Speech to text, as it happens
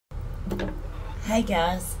Hey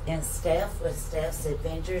guys, it's Steph with Steph's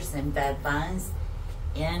Adventures and Bad Buys,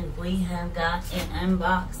 and we have got an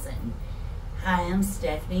unboxing. Hi, I'm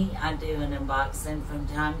Stephanie. I do an unboxing from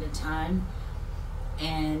time to time,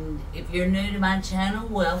 and if you're new to my channel,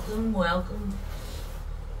 welcome, welcome.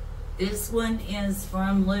 This one is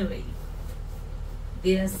from Louis.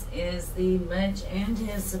 This is the much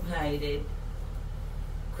anticipated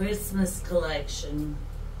Christmas collection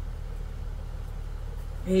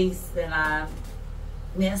piece that I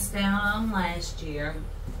missed out on last year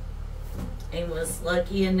and was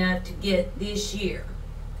lucky enough to get this year.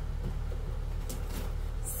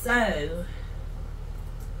 So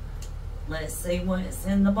let's see what's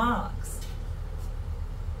in the box.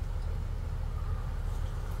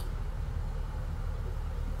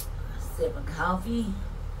 A sip of coffee.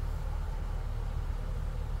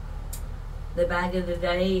 The bag of the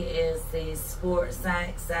day is the Sport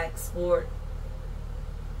Sack Sport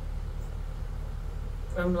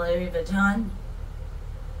from Louis Vuitton.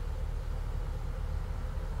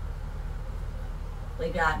 We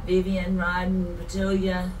got Vivian riding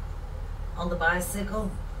Petulia on the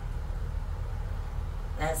bicycle.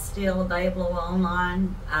 That's still available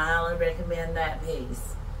online. I highly recommend that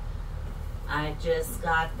piece. I just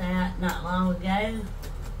got that not long ago,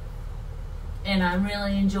 and I'm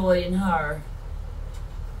really enjoying her.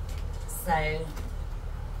 So,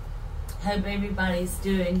 hope everybody's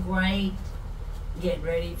doing great. Getting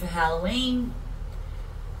ready for Halloween.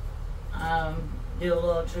 Do a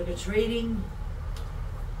little trick-or-treating.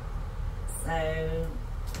 So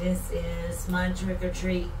this is my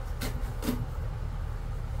trick-or-treat.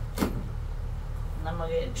 And I'm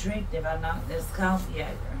gonna get tricked if I knock this coffee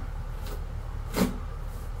over.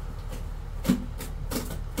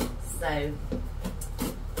 So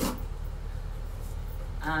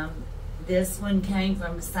this one came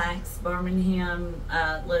from Saks Birmingham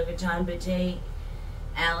Louis Vuitton boutique.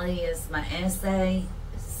 Allie is my SA,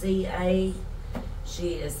 CA. She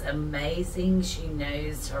is amazing. She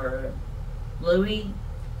knows her Louis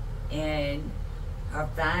and her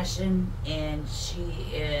fashion, and she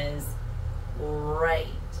is great.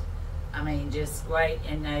 I mean, just great,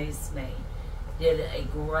 and knows me. Did a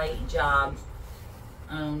great job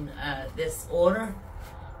on this order,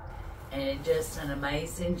 and just an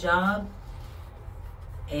amazing job.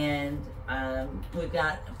 And we've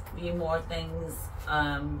got a few more things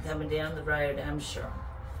coming down the road, I'm sure.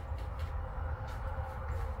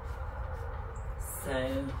 So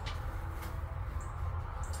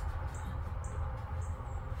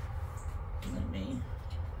let me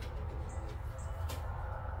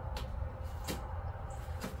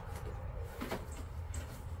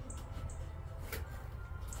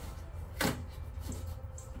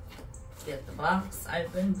get the box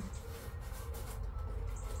open.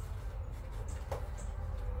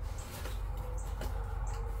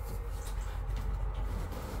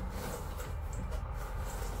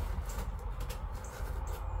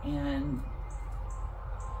 And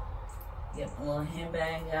get my little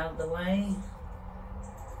handbag out of the way.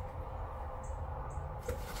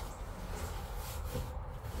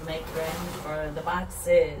 Make room for the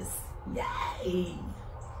boxes. Yay!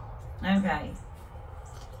 Okay.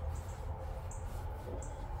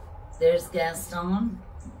 There's Gaston.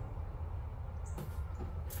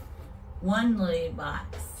 One Louis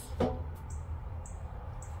box.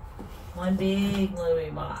 One big Louis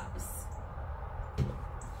box.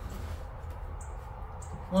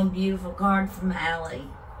 One beautiful card from Allie.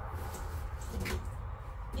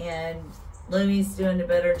 And Louis doing a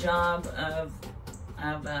better job of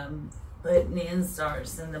putting the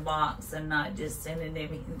inserts in the box and not just sending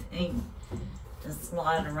everything to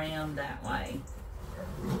slide around that way.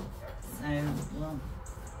 So we'll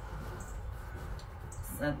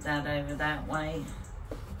set that over that way.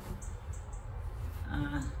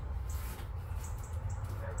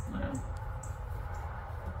 Well,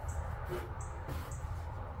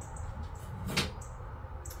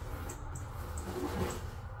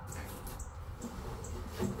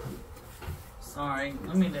 sorry,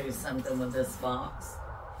 let me do something with this box.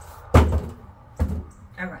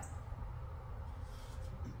 Alright.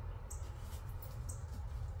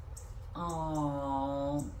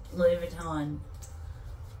 Oh, Louis Vuitton.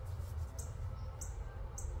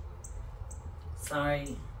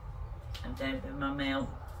 Sorry, I've opened my mail.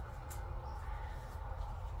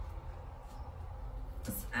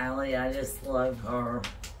 It's Allie, I just love her.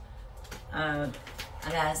 I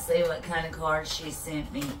gotta see what kind of card she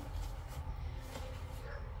sent me.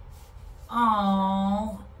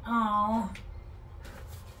 Oh, oh.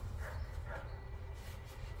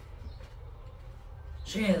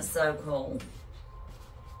 She is so cool.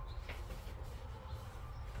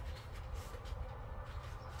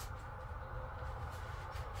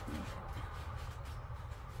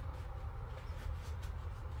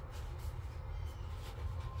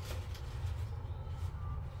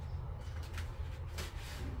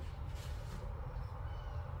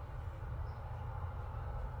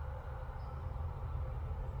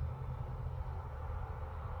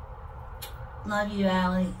 Love you,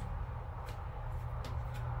 Allie.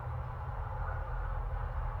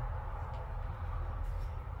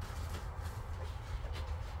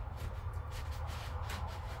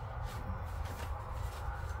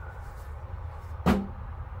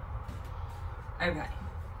 Okay,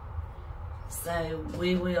 so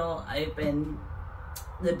we will open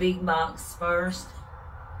the big box first.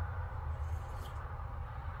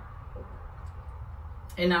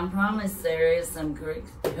 And I promise there is some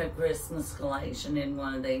Christmas collection in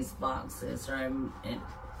one of these boxes, or in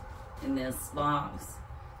this box.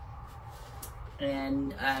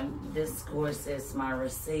 And this, of course, is my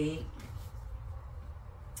receipt.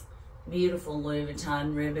 Beautiful Louis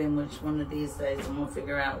Vuitton ribbon, which one of these days I'm going to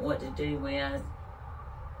figure out what to do with.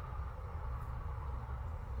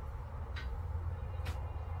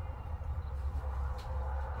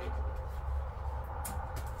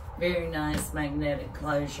 Very nice magnetic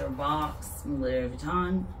closure box from Louis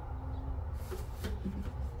Vuitton.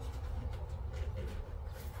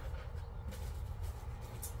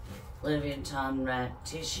 Louis Vuitton wrapped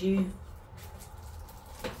tissue.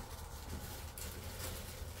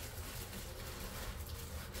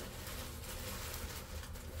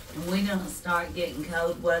 And we don't start getting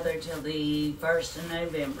cold weather till the 1st of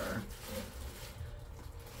November.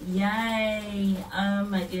 Yay! Oh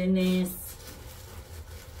my goodness.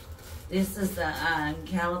 This is a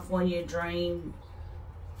California Dream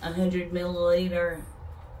 100 milliliter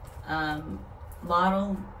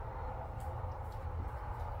bottle.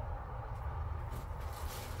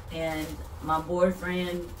 And my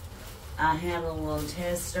boyfriend, I have a little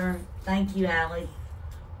tester. Thank you, Allie.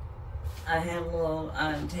 I have a little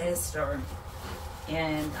tester,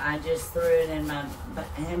 and I just threw it in my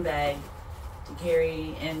handbag to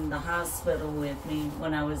carry in the hospital with me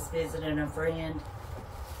when I was visiting a friend.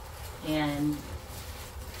 And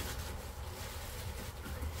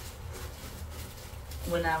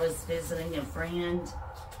when I was visiting a friend,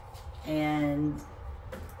 and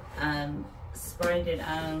sprayed it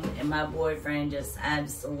on, and my boyfriend just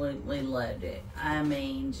absolutely loved it. I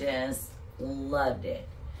mean, just loved it.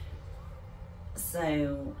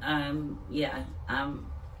 So, yeah, I'm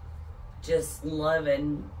just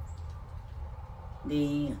loving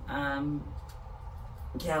the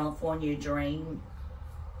California Dream.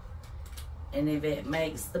 And if it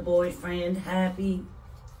makes the boyfriend happy,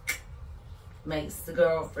 makes the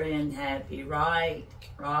girlfriend happy, right?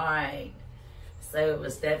 Right. So it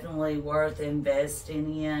was definitely worth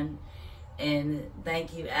investing in. And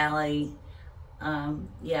thank you, Allie.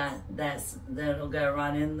 Yeah, that'll go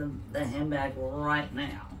right in the handbag right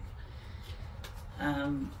now.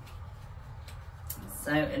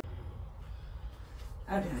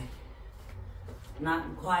 Okay.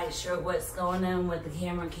 Not quite sure what's going on with the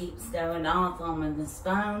camera, keeps going off on this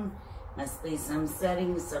phone. Must be some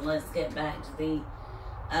settings, so let's get back to the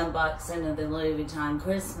unboxing of the Louis Vuitton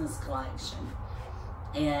Christmas collection.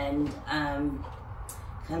 And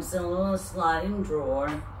comes in a little sliding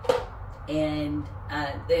drawer, and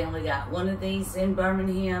they only got one of these in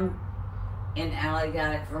Birmingham, and Allie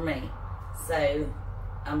got it for me. So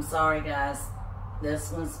I'm sorry, guys,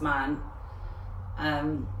 this one's mine.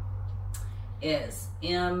 It's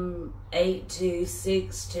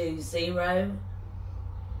M82620.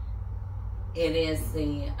 It is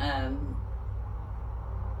the, oh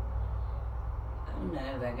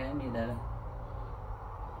no, they gave me the,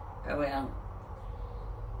 oh well.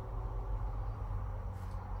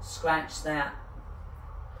 Scratch that.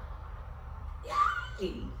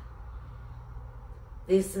 Yay!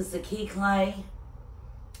 This is the key clay.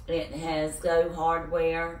 It has Go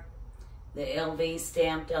Hardware, the LV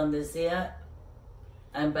stamped on the zip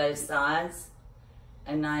on both sides.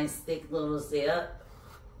 A nice thick little zip.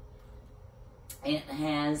 It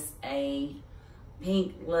has a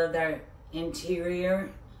pink leather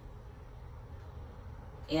interior.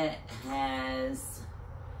 It has,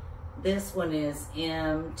 this one is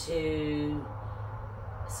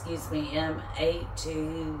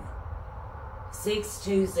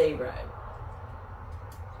M82620.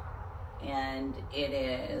 And it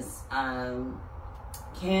is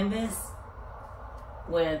canvas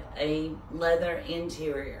with a leather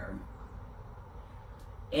interior.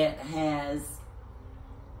 It has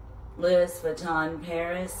Louis Vuitton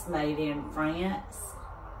Paris, made in France.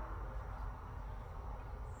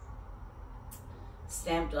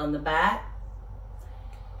 Stamped on the back.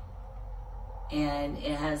 And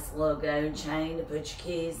it has a logo chain to put your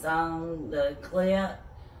keys on, the clip,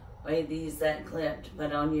 or you use that clip to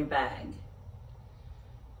put on your bag.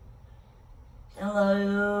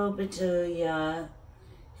 Hello, Petulia.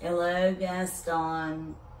 Hello,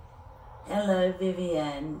 Gaston. Hello,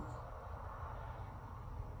 Vivian.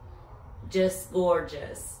 just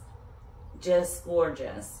gorgeous. Just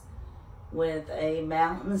gorgeous. With a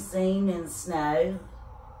mountain scene in snow,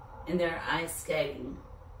 and they're ice skating.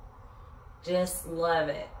 Just love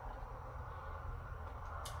it.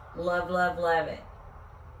 Love, love, love it.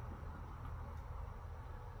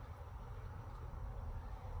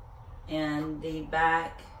 And the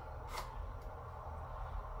back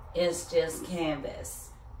is just canvas.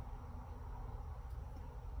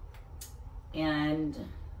 And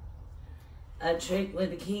a trick with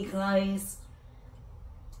the key clays,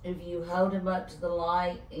 if you hold them up to the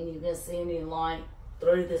light and you can see any light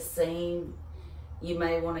through the seam, you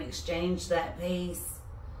may want to exchange that piece.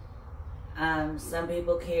 Some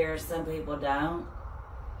people care, some people don't.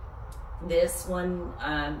 This one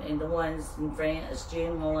and the ones in France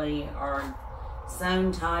generally are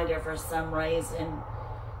sewn tighter for some reason.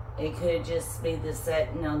 It could just be the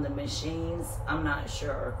setting on the machines. I'm not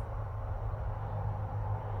sure.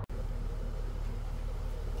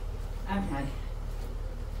 Okay.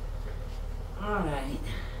 Alright.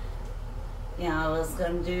 Yeah, I was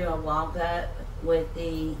going to do a walk up with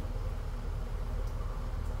the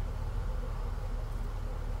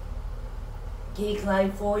key clay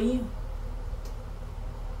for you.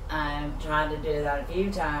 I've tried to do that a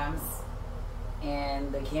few times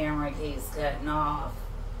and the camera keeps cutting off,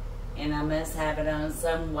 and I must have it on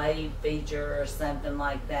some wave feature or something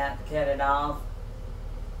like that to cut it off,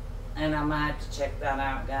 and I might have to check that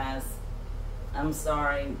out, guys. I'm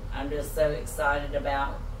sorry. I'm just so excited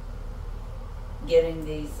about getting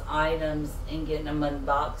these items and getting them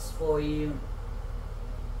unboxed for you.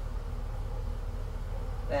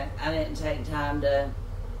 But I didn't take time to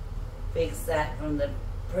fix that from the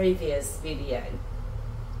previous video.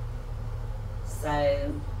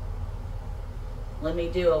 So let me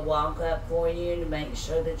do a walk up for you to make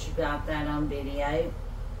sure that you got that on video.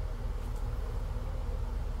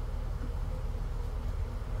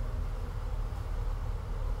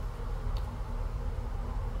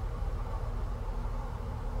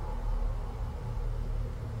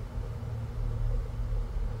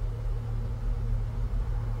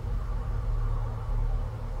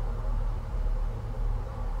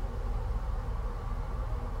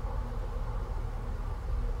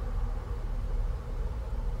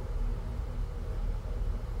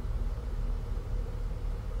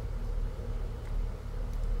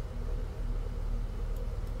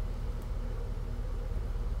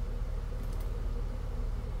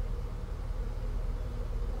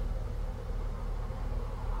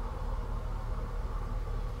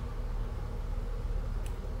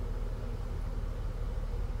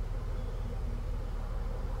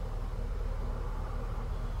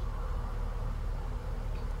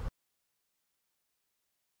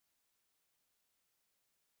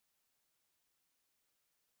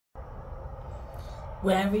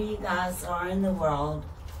 Wherever you guys are in the world,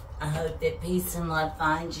 I hope that peace and love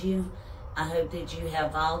finds you. I hope that you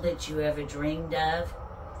have all that you ever dreamed of.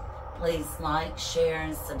 Please like, share,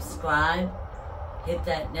 and subscribe. Hit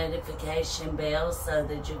that notification bell so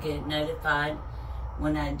that you get notified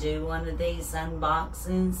when I do one of these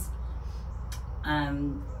unboxings.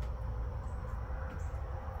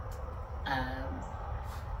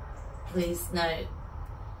 Please note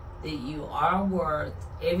that you are worth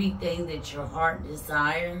everything that your heart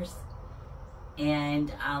desires.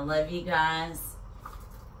 And I love you guys.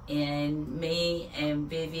 And me and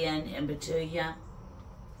Vivian and Petunia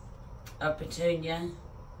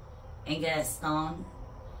and Gaston,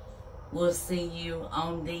 we'll see you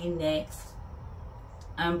on the next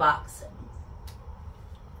unboxing.